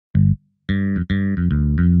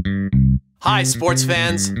Hi, sports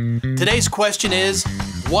fans. Today's question is,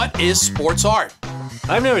 what is sports art?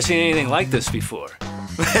 I've never seen anything like this before.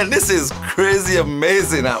 Man, this is crazy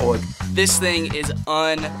amazing artwork. This thing is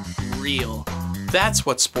unreal. That's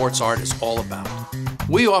what sports art is all about.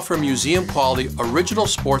 We offer museum-quality original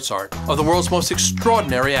sports art of the world's most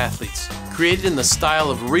extraordinary athletes, created in the style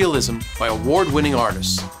of realism by award-winning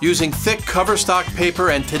artists, using thick cover stock paper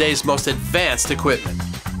and today's most advanced equipment.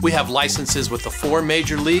 We have licenses with the 4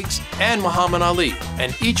 major leagues and Muhammad Ali,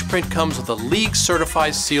 and each print comes with a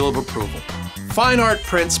league-certified seal of approval. Fine art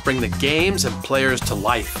prints bring the games and players to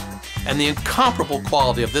life, and the incomparable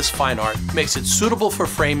quality of this fine art makes it suitable for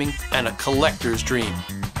framing and a collector's dream.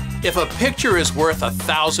 If a picture is worth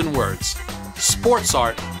 1,000 words, sports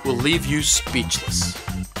art will leave you speechless.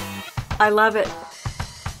 I love it.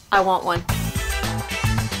 I want one.